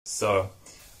So,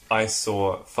 I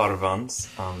saw Farvann's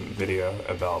video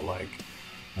about like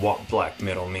what black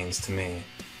metal means to me,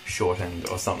 shortened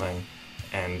or something,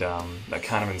 and that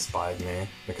kind of inspired me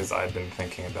because I'd been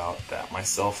thinking about that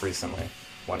myself recently.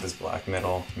 What does black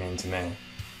metal mean to me?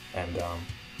 And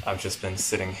I've just been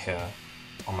sitting here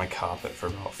on my carpet for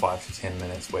about 5 to 10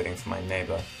 minutes waiting for my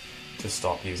neighbor to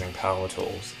stop using power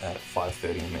tools at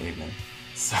 5:30 in the evening.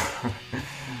 So,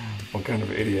 what kind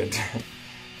of idiot.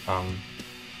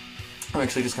 I'm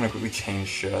actually just gonna quickly change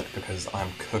shirt because I'm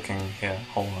cooking here.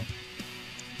 Hold on.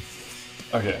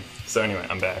 Okay, so anyway,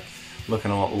 I'm back.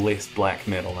 Looking a lot less black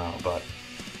metal now, but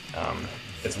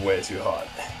it's way too hot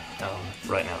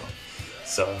right now.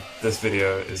 So this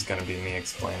video is gonna be me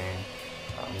explaining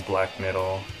black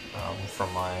metal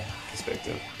from my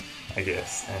perspective, I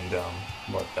guess, and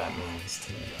what that means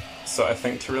to me. So I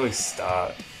think to really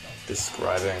start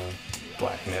describing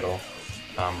black metal,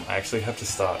 I actually have to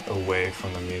start away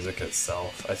from the music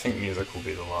itself. I think music will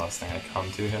be the last thing I come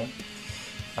to here.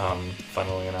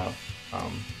 Funnily enough,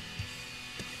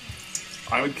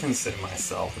 I would consider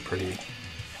myself a pretty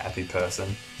happy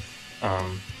person.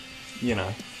 You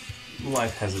know,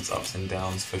 life has its ups and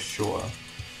downs for sure,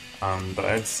 but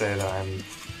I'd say that I'm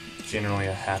generally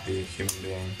a happy human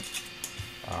being.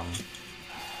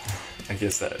 I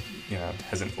guess that, you know,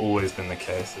 hasn't always been the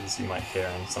case, as you might hear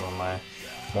in some of my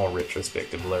more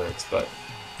retrospective lyrics, but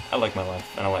I like my life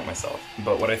and I like myself.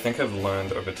 But what I think I've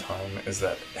learned over time is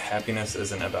that happiness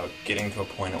isn't about getting to a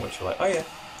point at which you're like, oh yeah,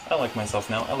 I like myself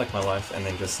now, I like my life, and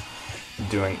then just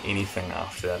doing anything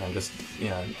after that and just, you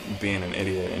know, being an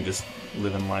idiot and just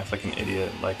living life like an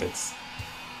idiot. Like, it's,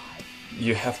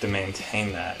 you have to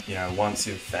maintain that, you know, once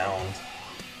you've found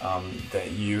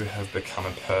that you have become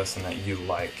a person that you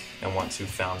like, and once you've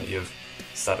found that you've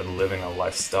started living a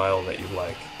lifestyle that you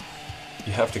like,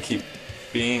 you have to keep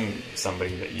being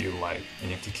somebody that you like,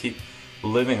 and you have to keep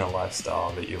living a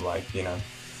lifestyle that you like, you know.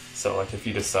 So like, if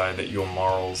you decide that your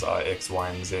morals are X, Y,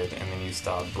 and Z, and then you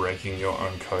start breaking your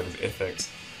own code of ethics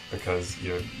because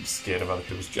you're scared of other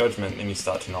people's judgment, then you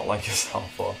start to not like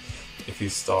yourself. Or if you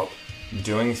stop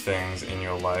doing things in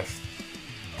your life,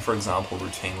 for example,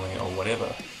 routinely or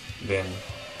whatever, then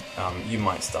you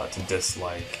might start to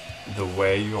dislike the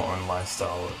way your own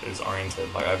lifestyle is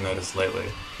oriented. Like, I've noticed lately,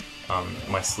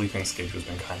 my sleeping schedule's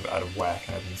been kind of out of whack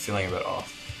and I've been feeling a bit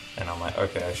off, and I'm like,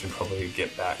 okay, I should probably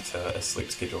get back to a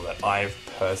sleep schedule that I've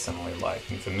personally like,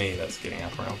 and for me that's getting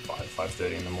up around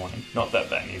 5:30 in the morning. Not that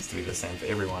that needs to be the same for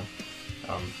everyone,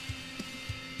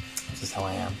 it's just how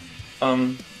I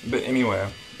am. But anyway,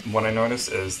 what I notice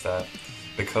is that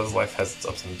because life has its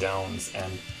ups and downs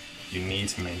and you need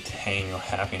to maintain your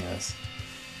happiness,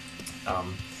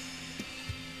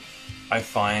 I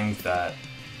find that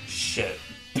shit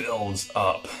builds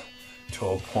up to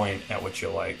a point at which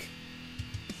you're like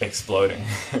exploding,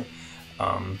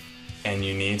 and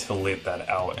you need to let that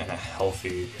out in a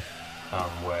healthy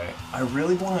way. I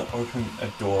really want to open a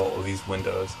door or these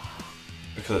windows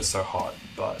because it's so hot,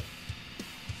 but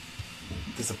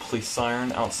there's a police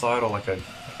siren outside, or like a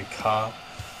car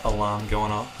alarm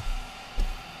going off.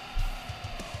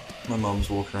 My mum's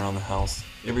walking around the house.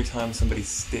 Every time somebody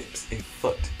steps a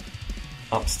foot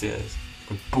upstairs, it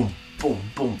goes boom, boom,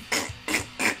 boom.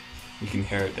 You can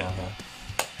hear it down here.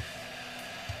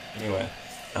 Anyway,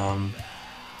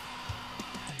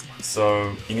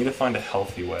 so you need to find a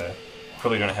healthy way.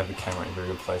 Probably don't have the camera in a very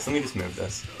good place. Let me just move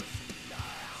this.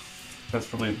 That's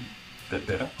probably a bit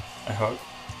better, I hope.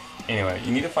 Anyway,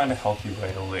 you need to find a healthy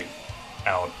way to let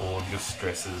out all of your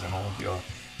stresses and all of your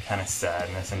kind of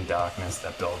sadness and darkness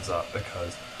that builds up,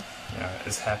 because, you know,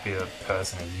 as happy a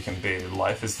person as you can be,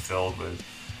 life is filled with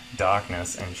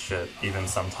darkness and shit, even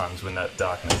sometimes when that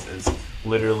darkness is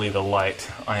literally the light.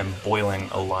 I am boiling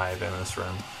alive in this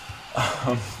room.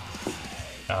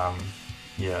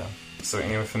 Yeah, so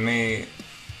anyway, for me,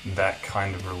 that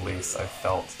kind of release I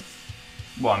felt,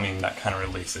 well, I mean, that kind of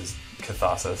release is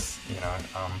catharsis, you know,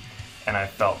 and I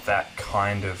felt that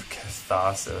kind of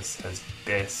catharsis has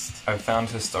best, I've found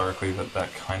historically that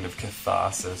that kind of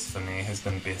catharsis for me has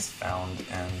been best found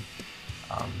in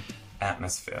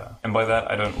atmosphere. And by that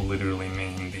I don't literally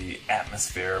mean the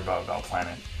atmosphere above our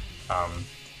planet.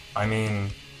 I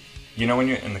mean, you know, when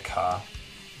you're in the car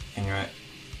and you're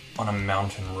on a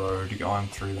mountain road going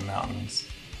through the mountains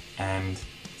and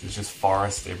there's just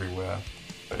forest everywhere,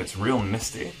 but it's real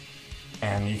misty,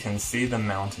 and you can see the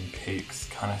mountain peaks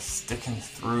kind of sticking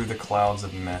through the clouds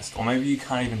of mist, or maybe you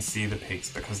can't even see the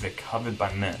peaks because they're covered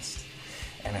by mist,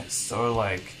 and it's so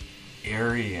like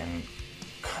eerie and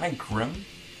kind of grim,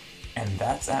 and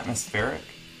that's atmospheric.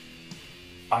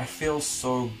 I feel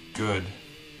so good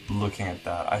looking at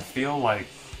that. I feel like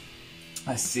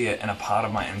I see it, and a part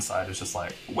of my inside is just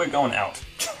like, we're going out.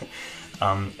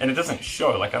 And it doesn't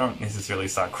show, like I don't necessarily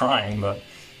start crying, but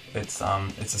it's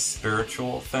a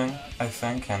spiritual thing, I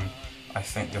think, and I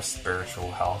think your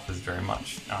spiritual health is very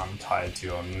much tied to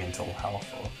your mental health,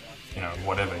 or, you know,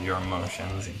 whatever, your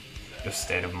emotions and your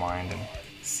state of mind, and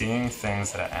seeing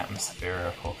things that are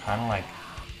atmospheric or kind of like,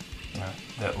 you know,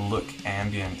 that look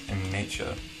ambient in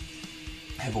nature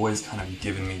have always kind of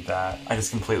given me that. I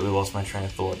just completely lost my train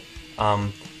of thought.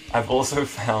 I've also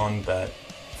found that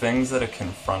things that are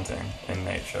confronting in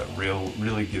nature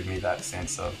really give me that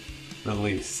sense of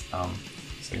release.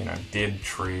 So, you know, dead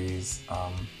trees,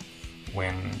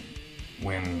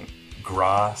 when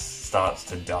grass starts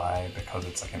to die because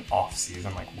it's like an off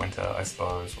season, like winter, I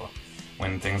suppose, or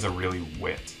when things are really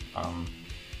wet,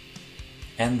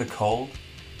 and the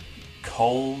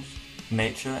cold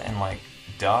nature and like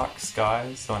dark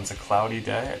skies. So when it's a cloudy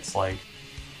day, it's like,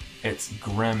 it's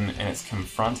grim and it's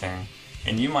confronting,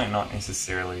 and you might not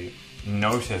necessarily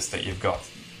notice that you've got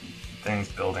things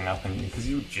building up in you because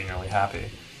you're genuinely happy,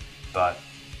 but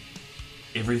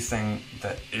everything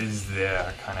that is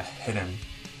there kind of hidden,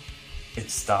 it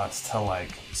starts to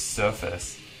like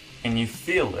surface, and you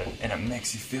feel it, and it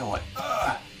makes you feel like,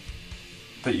 ugh!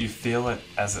 But you feel it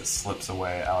as it slips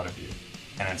away out of you,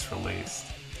 and it's released.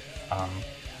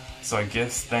 So I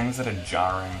guess things that are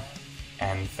jarring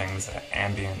and things that are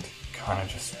ambient kind of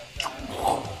just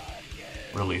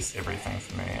release everything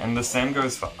for me. And the same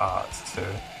goes for art too.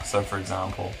 So for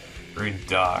example, very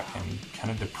dark and kind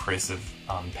of depressive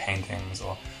paintings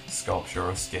or sculpture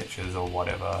or sketches or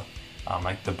whatever,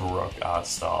 like the Baroque art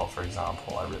style, for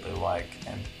example, I really like,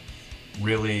 and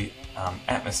really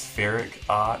atmospheric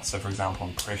art. So for example,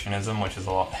 Impressionism, which is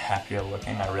a lot happier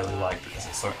looking, I really like because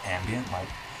it's so ambient, like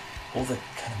all the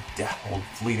kind of dappled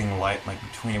fleeting light like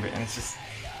between everything, and it's just,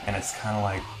 and it's kind of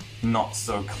like not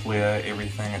so clear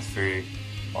everything. It's very,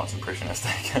 well, it's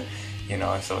impressionistic, you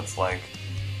know, so it's like,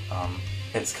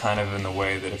 it's kind of in the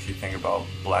way that if you think about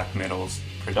black metal's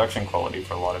production quality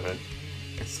for a lot of it,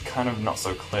 it's kind of not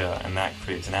so clear, and that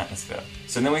creates an atmosphere.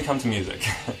 So then we come to music,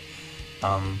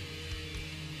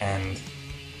 and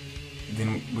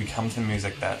then we come to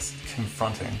music that's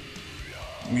confronting,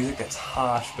 music that's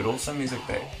harsh, but also music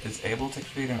that is able to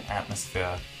create an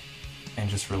atmosphere and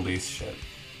just release shit.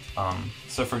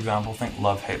 So for example, think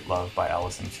Love Hate Love by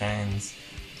Alice in Chains,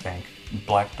 think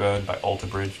Blackbird by Alter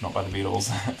Bridge, not by the Beatles,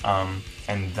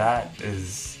 and that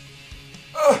is,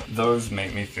 those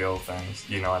make me feel things,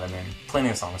 you know what I mean? Plenty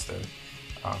of songs do.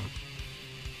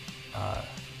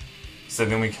 So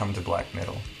then we come to black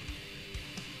metal.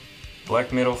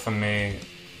 Black metal for me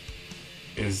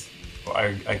is,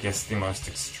 I guess, the most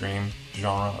extreme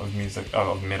genre of music,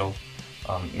 of metal,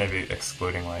 maybe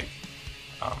excluding like,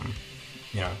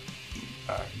 you know,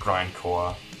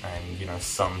 grindcore and, you know,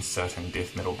 some certain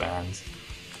death metal bands.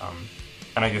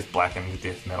 And I guess blackened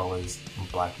death metal is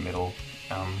black metal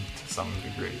to some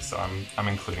degree, so I'm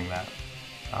including that.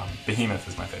 Behemoth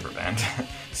is my favorite band.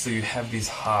 So you have these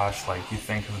harsh, like, you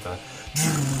think of the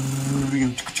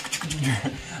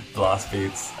blast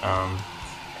beats,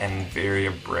 and very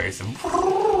abrasive,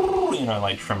 you know,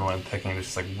 like tremolo picking,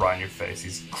 just like right in your face,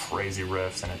 these crazy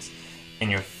riffs, and it's in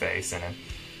your face, and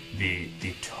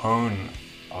the tone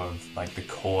of like the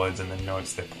chords and the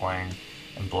notes they're playing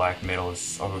in black metal is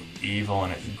so evil,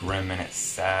 and it's grim, and it's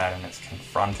sad, and it's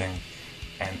confronting,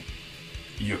 and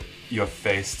you're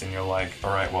faced, and you're like,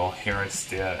 alright, well, here I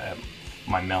stare at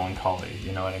my melancholy,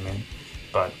 you know what I mean?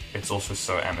 But it's also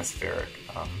so atmospheric,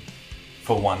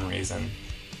 for one reason.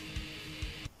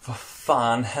 For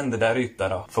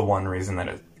one reason that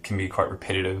it can be quite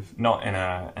repetitive, not in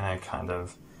a kind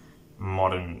of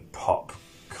modern pop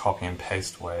copy and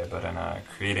paste way, but in a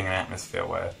creating an atmosphere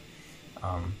way.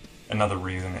 Another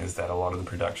reason is that a lot of the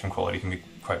production quality can be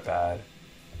quite bad.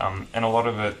 And a lot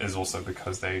of it is also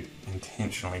because they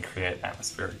intentionally create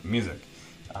atmospheric music.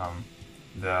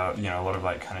 You know, a lot of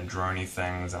like kind of drony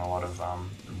things, and a lot of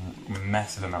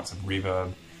massive amounts of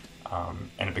reverb,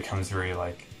 and it becomes very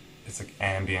like, it's like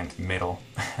ambient metal.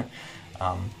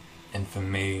 And for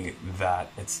me, that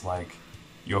it's like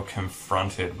you're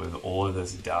confronted with all of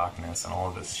this darkness and all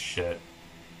of this shit,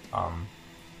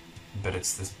 but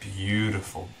it's this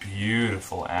beautiful,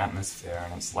 beautiful atmosphere,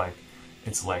 and it's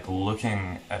like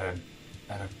looking at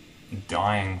a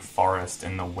dying forest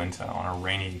in the winter on a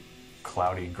rainy,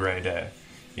 cloudy, grey day,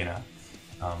 you know?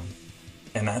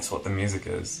 And that's what the music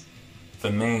is. For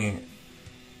me,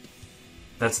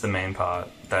 that's the main part.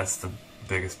 That's the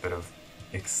biggest bit of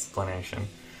explanation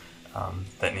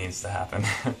that needs to happen.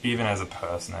 Even as a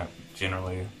person that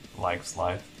generally likes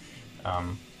life,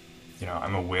 you know,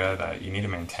 I'm aware that you need to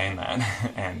maintain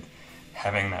that and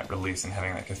having that release and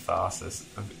having that catharsis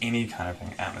of any kind of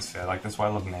thing, atmosphere. Like, that's why I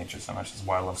love nature so much. That's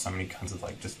why I love so many kinds of,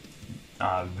 like, just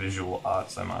visual art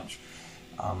so much.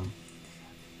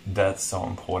 That's so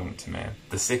important to me.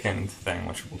 The second thing,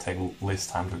 which will take less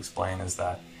time to explain, is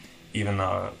that even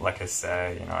though, like I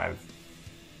say, you know,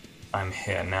 I'm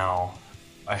here now,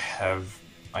 I have,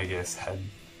 I guess, had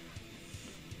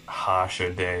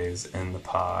harsher days in the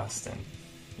past, and,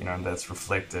 you know, that's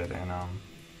reflected in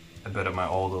a bit of my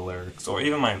older lyrics, or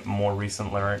even my more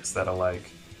recent lyrics that are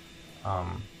like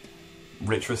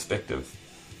retrospective,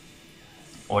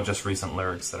 or just recent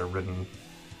lyrics that are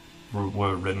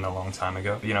were written a long time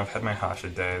ago. You know, I've had my harsher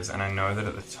days, and I know that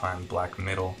at the time black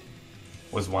metal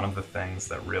was one of the things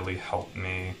that really helped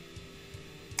me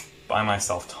buy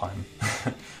myself time,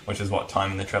 which is what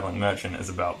Time and the Traveling Merchant is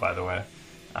about, by the way.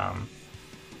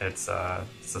 It's a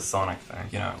sonic thing,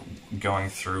 you know, going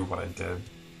through what I did,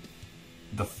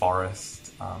 the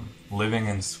forest, living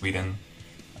in Sweden,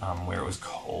 where it was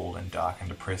cold and dark and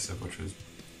depressive, which was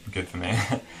good for me.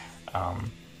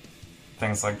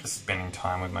 Things like just spending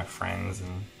time with my friends,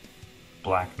 and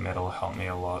black metal helped me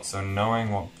a lot. So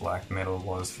knowing what black metal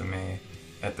was for me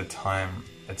at the time,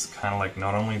 it's kind of like,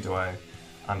 not only do I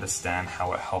understand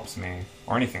how it helps me,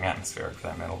 or anything atmospheric for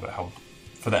that metal, but how,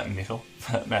 for that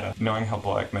matter, knowing how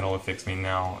black metal affects me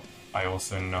now, I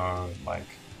also know, like,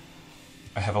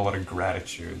 I have a lot of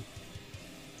gratitude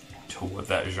toward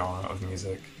that genre of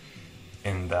music,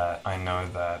 in that I know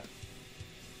that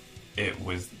it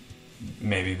was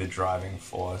maybe the driving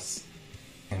force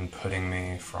in putting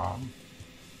me from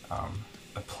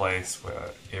a place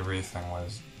where everything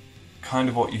was kind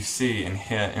of what you see and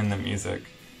hear in the music,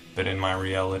 but in my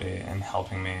reality, and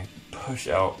helping me push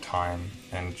out time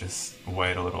and just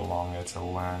wait a little longer to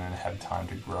learn and have time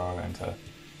to grow, and to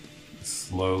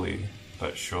slowly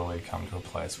but surely come to a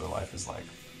place where life is like,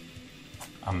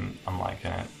 I'm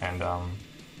liking it. And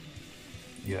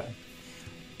yeah,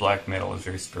 black metal is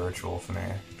very spiritual for me,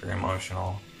 very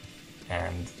emotional,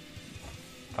 and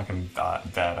fucking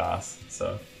badass.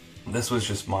 So this was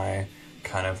just my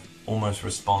kind of almost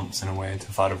response in a way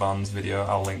to Farvann's video.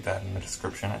 I'll link that in the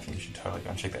description. I think you should totally go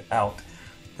and check that out.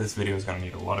 This video is going to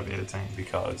need a lot of editing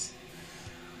because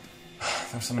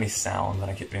there's so many sounds and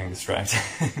I keep being distracted.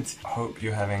 I hope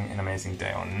you're having an amazing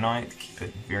day or night. Keep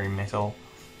it very metal.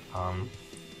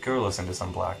 Go listen to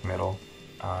some black metal.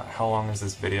 How long is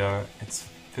this video? It's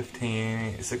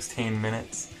 16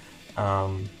 minutes.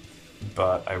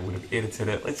 But I would have edited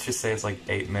it. Let's just say it's like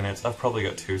 8 minutes. I've probably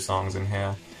got 2 songs in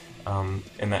here.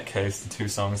 In that case, the 2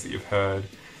 songs that you've heard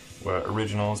were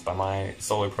originals by my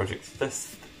solo project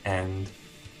Hþisth, and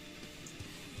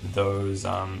those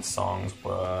songs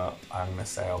were, I'm going to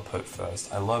say, I'll put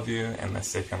first I Love You, and the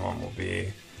second one will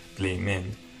be Bli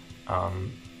Min.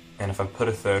 And if I put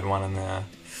a third one in there,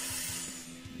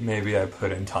 maybe I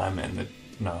put in Time and the,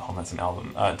 no, hold on, that's an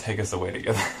album, Take Us Away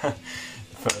Together.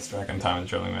 The first track on Time and the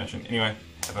Traveling Merchant. Anyway,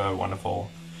 have a wonderful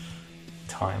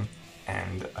time,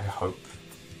 and I hope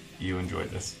you enjoyed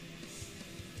this,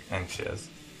 and cheers.